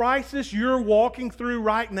 The crisis you're walking through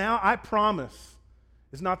right now, I promise,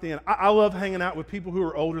 is not the end. I love hanging out with people who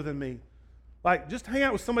are older than me. Like, just hang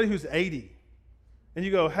out with somebody who's 80. And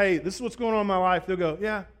you go, hey, this is what's going on in my life. They'll go,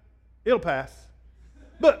 yeah, it'll pass.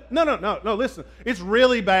 But no, listen. It's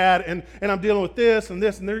really bad, and I'm dealing with this and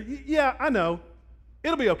this and there. Yeah, I know.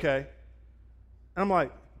 It'll be okay. And I'm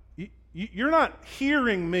like, you're not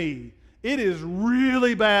hearing me. It is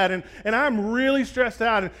really bad, and I'm really stressed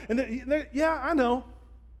out. And yeah, I know.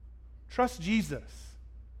 Trust Jesus.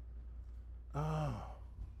 Oh.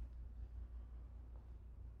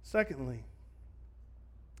 Secondly,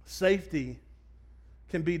 safety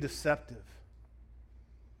can be deceptive.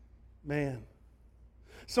 Man.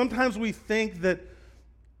 Sometimes we think that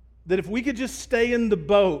if we could just stay in the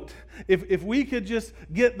boat, if we could just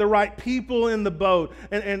get the right people in the boat,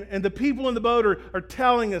 and the people in the boat are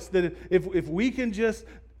telling us that if we can just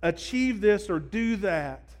achieve this or do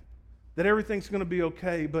that everything's going to be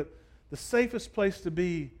okay. But the safest place to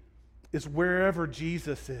be is wherever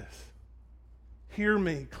Jesus is. Hear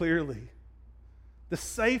me clearly. The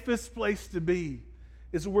safest place to be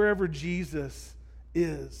is wherever Jesus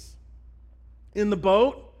is. In the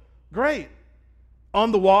boat, great.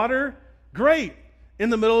 On the water, great. In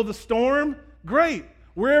the middle of the storm, great.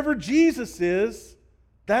 Wherever Jesus is,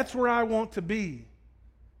 that's where I want to be.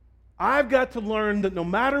 I've got to learn that no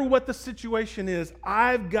matter what the situation is,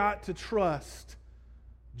 I've got to trust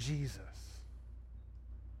Jesus.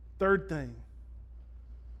 Third thing,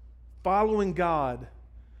 following God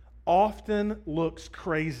often looks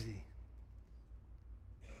crazy.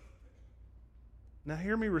 Now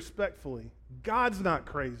hear me respectfully. God's not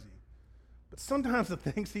crazy. But sometimes the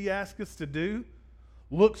things he asks us to do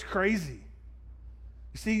looks crazy.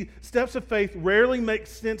 You see, steps of faith rarely make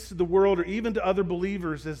sense to the world or even to other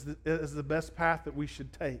believers as the best path that we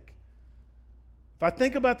should take. If I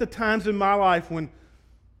think about the times in my life when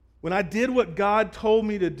I did what God told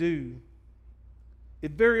me to do,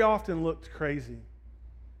 it very often looked crazy.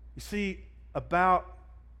 You see, about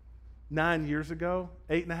 9 years ago,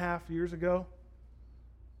 8.5 years ago,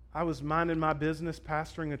 I was minding my business,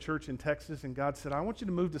 pastoring a church in Texas, and God said, I want you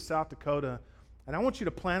to move to South Dakota, and I want you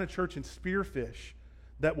to plant a church in Spearfish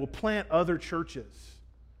that will plant other churches.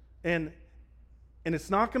 And it's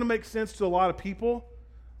not going to make sense to a lot of people,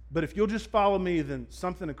 but if you'll just follow me, then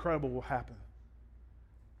something incredible will happen.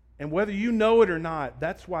 And whether you know it or not,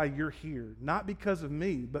 that's why you're here. Not because of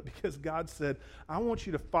me, but because God said, I want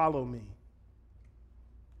you to follow me.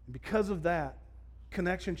 And because of that,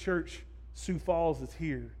 Connection Church Sioux Falls is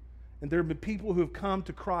here. And there have been people who have come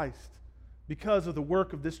to Christ because of the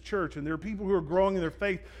work of this church. And there are people who are growing in their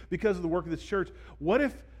faith because of the work of this church. What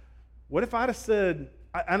if I'd have said,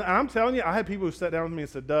 and I'm telling you, I had people who sat down with me and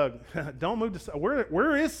said, Doug, don't move to,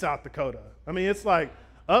 where is South Dakota? I mean, it's like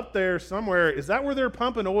up there somewhere. Is that where they're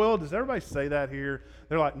pumping oil? Does everybody say that here?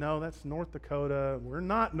 They're like, no, that's North Dakota. We're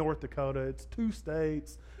not North Dakota. It's 2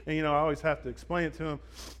 states. And, I always have to explain it to them.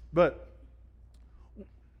 But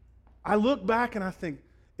I look back and I think,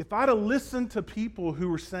 if I'd have listened to people who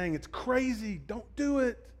were saying, it's crazy, don't do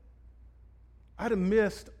it, I'd have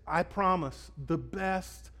missed, I promise, the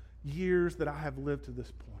best years that I have lived to this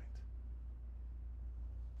point.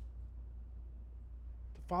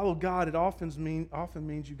 To follow God, it often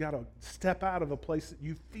means you've got to step out of a place that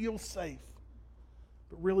you feel safe.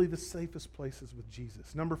 But really, the safest place is with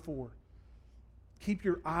Jesus. Number 4, Keep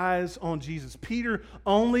your eyes on Jesus. Peter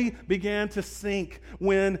only began to sink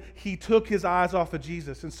when he took his eyes off of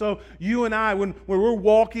Jesus. And so you and I, when we're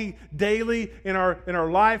walking daily in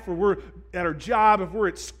our life, or we're at our job, if we're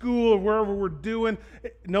at school, or wherever we're doing,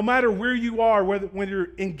 no matter where you are, whether when you're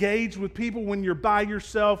engaged with people, when you're by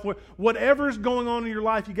yourself, whatever's going on in your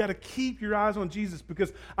life, you got to keep your eyes on Jesus.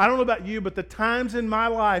 Because I don't know about you, but the times in my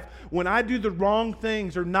life when I do the wrong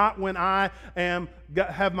things are not when I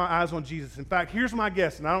have my eyes on Jesus. In fact, here's my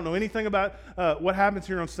guess, and I don't know anything about what happens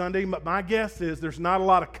here on Sunday, but my guess is there's not a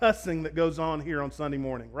lot of cussing that goes on here on Sunday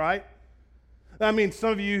morning, right? I mean, some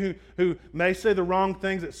of you who may say the wrong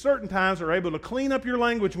things at certain times are able to clean up your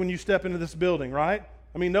language when you step into this building, right?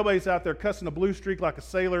 I mean, nobody's out there cussing a blue streak like a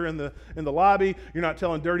sailor in the lobby. You're not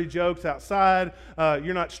telling dirty jokes outside.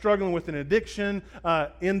 You're not struggling with an addiction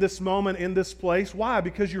in this moment, in this place. Why?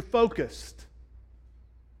 Because you're focused.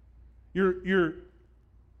 You're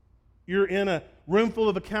in a room full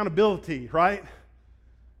of accountability, right?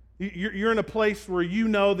 You're in a place where you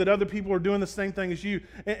know that other people are doing the same thing as you.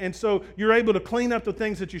 And so you're able to clean up the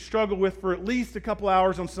things that you struggle with for at least a couple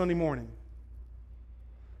hours on Sunday morning.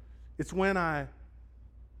 It's when I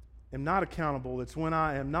am not accountable. It's when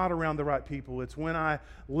I am not around the right people. It's when I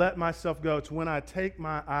let myself go. It's when I take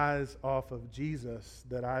my eyes off of Jesus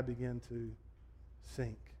that I begin to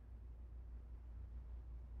sink.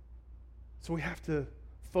 So we have to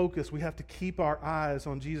focus. We have to keep our eyes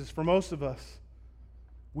on Jesus. For most of us,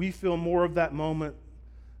 we feel more of that moment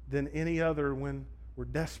than any other when we're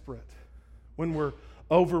desperate, when we're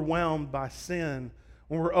overwhelmed by sin,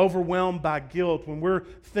 when we're overwhelmed by guilt, when we're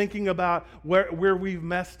thinking about where we've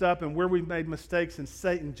messed up and where we've made mistakes, and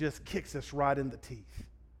Satan just kicks us right in the teeth.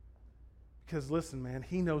 Because listen, man,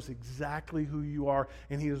 he knows exactly who you are,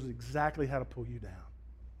 and he knows exactly how to pull you down.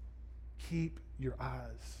 Keep your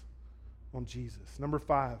eyes on Jesus. Number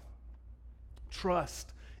 5,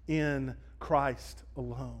 trust in Christ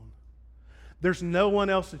alone. There's no one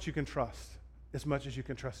else that you can trust as much as you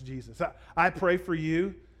can trust Jesus. I pray for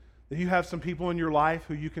you that you have some people in your life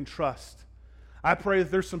who you can trust. I pray that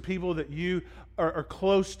there's some people that you are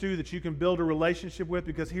close to, that you can build a relationship with,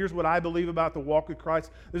 because here's what I believe about the walk with Christ.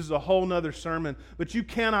 This is a whole nother sermon, but you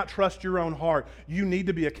cannot trust your own heart. You need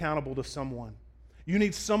to be accountable to someone. You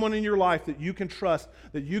need someone in your life that you can trust,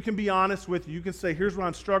 that you can be honest with. You can say, here's what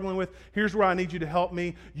I'm struggling with. Here's where I need you to help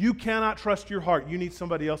me. You cannot trust your heart. You need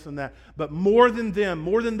somebody else in that. But more than them,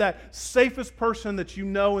 more than that safest person that you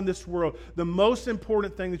know in this world, the most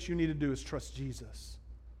important thing that you need to do is trust Jesus.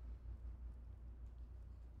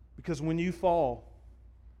 Because when you fall,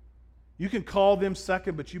 you can call them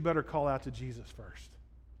second, but you better call out to Jesus first.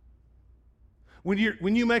 When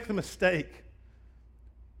you make the mistake,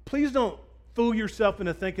 please don't fool yourself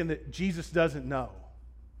into thinking that Jesus doesn't know.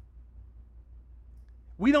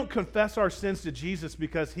 We don't confess our sins to Jesus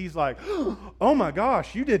because he's like, oh my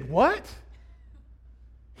gosh, you did what?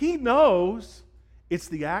 He knows. It's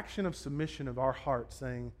the action of submission of our heart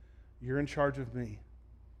saying, you're in charge of me.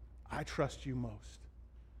 I trust you most.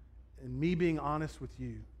 And me being honest with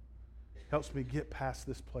you helps me get past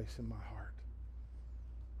this place in my heart.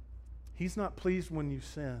 He's not pleased when you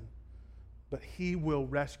sin, but he will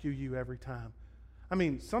rescue you every time. I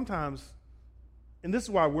mean, sometimes, and this is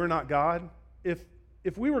why we're not God,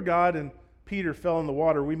 if we were God and Peter fell in the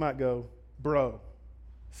water, we might go, bro,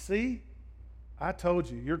 see? I told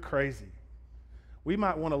you, you're crazy. We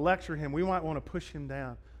might want to lecture him. We might want to push him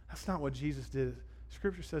down. That's not what Jesus did.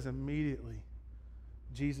 Scripture says immediately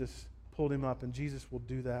Jesus pulled him up, and Jesus will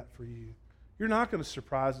do that for you. You're not going to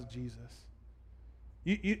surprise Jesus.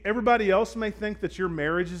 Everybody else may think that your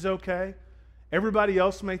marriage is okay. Everybody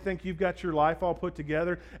else may think you've got your life all put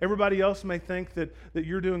together. Everybody else may think that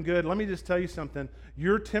you're doing good. Let me just tell you something.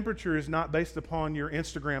 Your temperature is not based upon your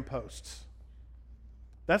Instagram posts.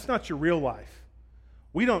 That's not your real life.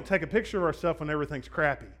 We don't take a picture of ourselves when everything's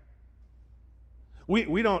crappy.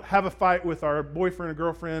 We don't have a fight with our boyfriend or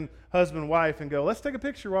girlfriend, husband, wife, and go, let's take a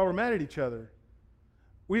picture while we're mad at each other.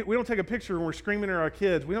 We don't take a picture when we're screaming at our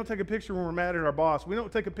kids. We don't take a picture when we're mad at our boss. We don't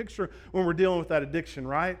take a picture when we're dealing with that addiction,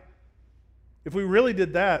 right? If we really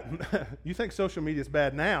did that, you think social media is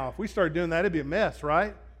bad now. If we started doing that, it'd be a mess,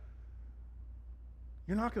 right?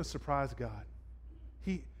 You're not going to surprise God.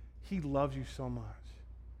 He loves you so much.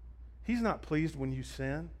 He's not pleased when you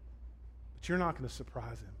sin, but you're not going to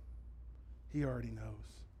surprise him. He already knows.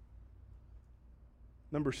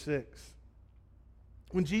 Number 6,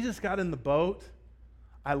 when Jesus got in the boat,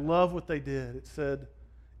 I love what they did. It said,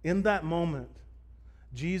 in that moment,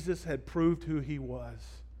 Jesus had proved who he was.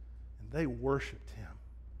 They worshiped him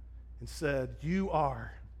and said, you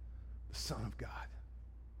are the Son of God.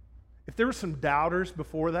 If there were some doubters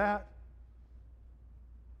before that,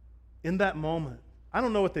 in that moment. I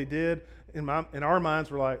don't know what they did. In our minds,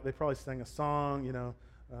 we're like, they probably sang a song,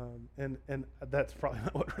 and that's probably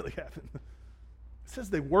not what really happened. It says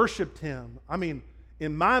they worshiped him. I mean,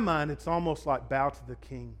 in my mind, it's almost like bow to the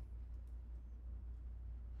king.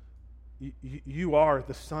 You are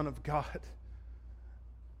the Son of God.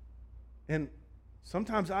 And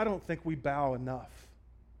sometimes I don't think we bow enough.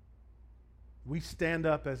 We stand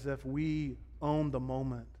up as if we own the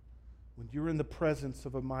moment. When you're in the presence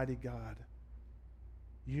of a mighty God,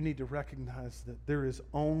 you need to recognize that there is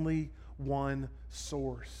only one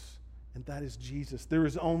source, and that is Jesus. There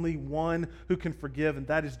is only one who can forgive, and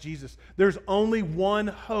that is Jesus. There's only one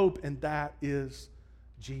hope, and that is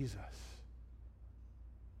Jesus.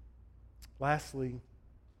 Lastly,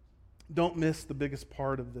 don't miss the biggest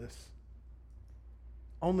part of this.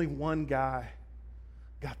 Only one guy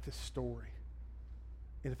got this story.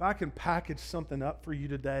 And if I can package something up for you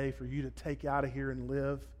today, for you to take out of here and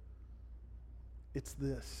live, it's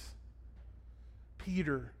this.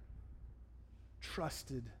 Peter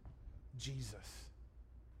trusted Jesus.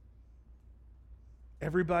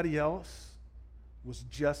 Everybody else was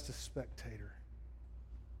just a spectator.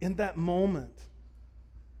 In that moment,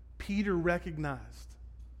 Peter recognized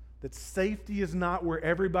that safety is not where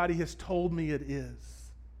everybody has told me it is.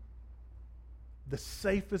 The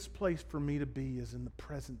safest place for me to be is in the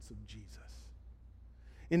presence of Jesus.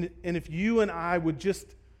 And if you and I would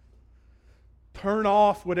just turn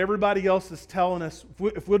off what everybody else is telling us,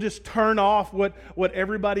 if we'll just turn off what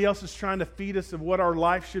everybody else is trying to feed us of what our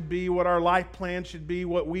life should be, what our life plan should be,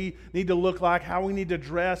 what we need to look like, how we need to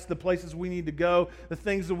dress, the places we need to go, the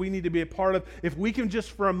things that we need to be a part of, if we can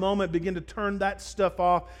just for a moment begin to turn that stuff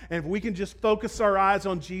off, and if we can just focus our eyes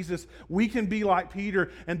on Jesus, we can be like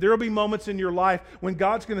Peter, and there will be moments in your life when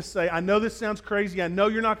God's going to say, I know this sounds crazy, I know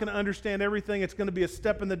you're not going to understand everything, it's going to be a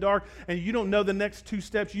step in the dark, and you don't know the next two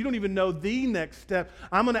steps, you don't even know the next step.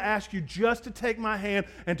 I'm going to ask you just to take my hand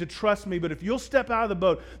and to trust me. But if you'll step out of the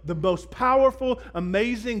boat, the most powerful,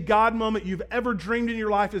 amazing God moment you've ever dreamed in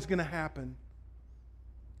your life is going to happen.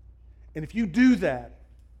 And if you do that,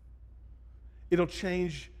 it'll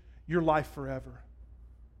change your life forever.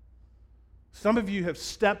 Some of you have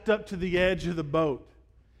stepped up to the edge of the boat,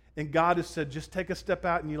 and God has said, just take a step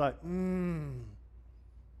out, and you're like,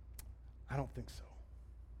 I don't think so.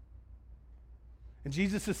 And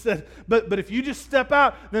Jesus has said, but if you just step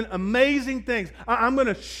out, then amazing things. I'm going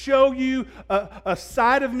to show you a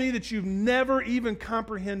side of me that you've never even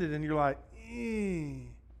comprehended. And you're like, I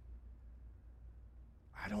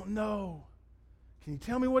don't know. Can you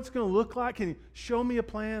tell me what's going to look like? Can you show me a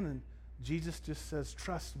plan? And Jesus just says,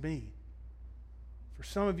 trust me. For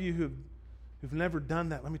some of you who've never done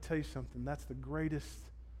that, let me tell you something. That's the greatest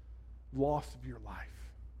loss of your life.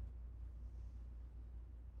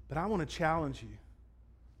 But I want to challenge you.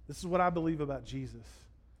 This is what I believe about Jesus.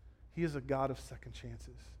 He is a God of second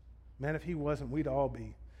chances. Man, if he wasn't, we'd all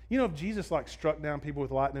be. You know, if Jesus struck down people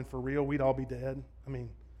with lightning for real, we'd all be dead. I mean,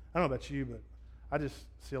 I don't know about you, but I just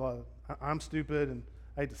see a lot of, I'm stupid, and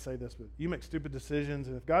I hate to say this, but you make stupid decisions,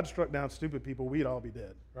 and if God struck down stupid people, we'd all be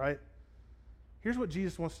dead, right? Here's what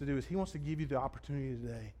Jesus wants to do is he wants to give you the opportunity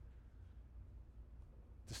today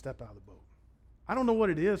to step out of the boat. I don't know what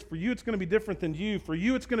it is. For you, it's going to be different than you. For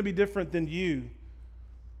you, it's going to be different than you.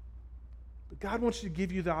 But God wants you to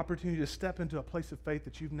give you the opportunity to step into a place of faith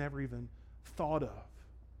that you've never even thought of.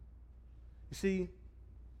 You see,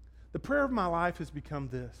 the prayer of my life has become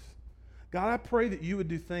this. God, I pray that you would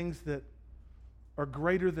do things that are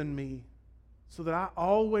greater than me so that I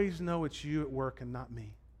always know it's you at work and not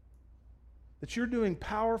me. That you're doing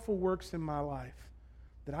powerful works in my life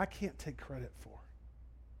that I can't take credit for.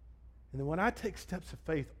 And then when I take steps of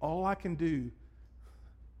faith, all I can do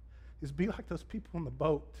is be like those people on the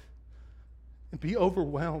boat and be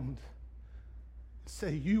overwhelmed and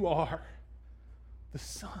say, you are the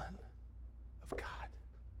Son of God.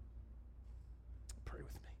 Pray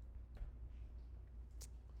with me.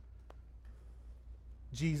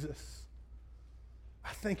 Jesus, I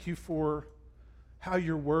thank you for how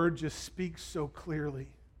your word just speaks so clearly.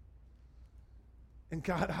 And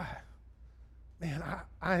God,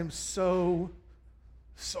 I am so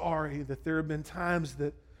sorry that there have been times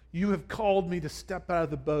that you have called me to step out of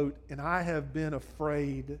the boat and I have been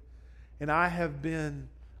afraid and I have been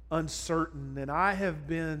uncertain and I have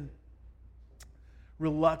been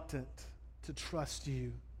reluctant to trust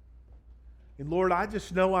you. And Lord, I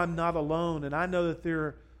just know I'm not alone, and I know that there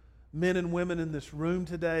are men and women in this room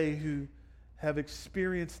today who have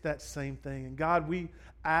experienced that same thing. And God, we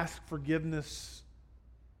ask forgiveness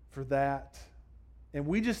for that. And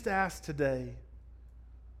we just ask today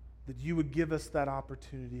that you would give us that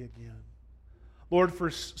opportunity again. Lord,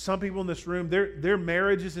 for some people in this room, their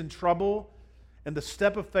marriage is in trouble, and the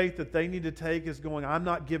step of faith that they need to take is going, I'm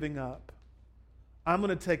not giving up. I'm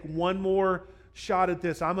going to take one more shot at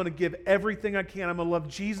this. I'm going to give everything I can. I'm going to love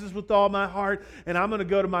Jesus with all my heart, and I'm going to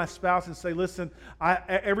go to my spouse and say, listen,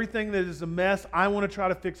 everything that is a mess, I want to try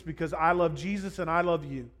to fix because I love Jesus and I love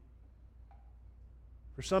you.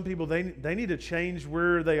 For some people, they need to change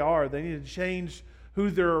where they are. They need to change who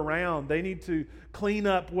they're around. They need to clean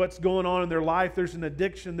up what's going on in their life. There's an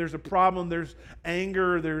addiction, there's a problem, there's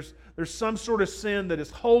anger, there's some sort of sin that is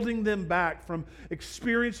holding them back from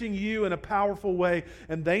experiencing you in a powerful way,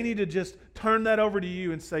 and they need to just turn that over to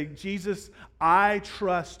you and say, Jesus, I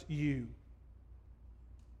trust you.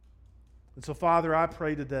 And so, Father, I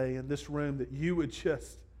pray today in this room that you would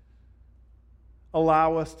just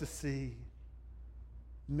allow us to see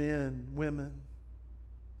men, women,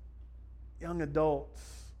 young adults,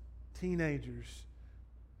 teenagers,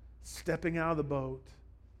 stepping out of the boat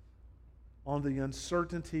on the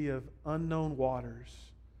uncertainty of unknown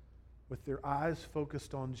waters with their eyes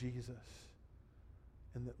focused on Jesus,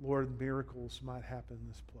 and that, Lord, miracles might happen in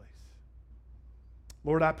this place.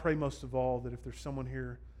 Lord, I pray most of all that if there's someone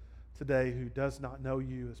here today who does not know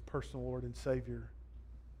you as personal Lord and Savior,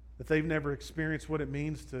 that they've never experienced what it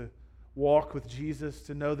means to walk with Jesus,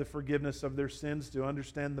 to know the forgiveness of their sins, to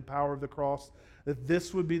understand the power of the cross, that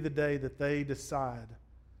this would be the day that they decide,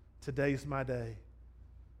 today's my day.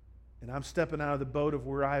 And I'm stepping out of the boat of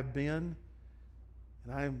where I've been,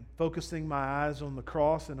 and I'm focusing my eyes on the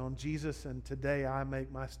cross and on Jesus, and today I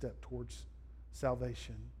make my step towards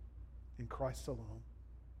salvation in Christ alone.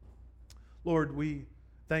 Lord, we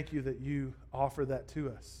thank you that you offer that to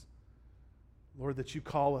us. Lord, that you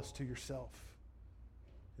call us to yourself.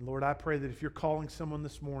 And Lord, I pray that if you're calling someone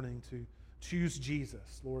this morning to choose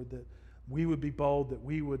Jesus, Lord, that we would be bold, that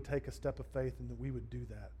we would take a step of faith, and that we would do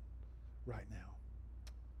that right now.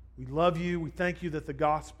 We love you. We thank you that the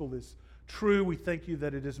gospel is true. We thank you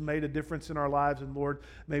that it has made a difference in our lives. And Lord,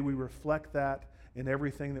 may we reflect that in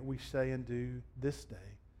everything that we say and do this day.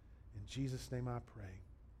 In Jesus' name I pray.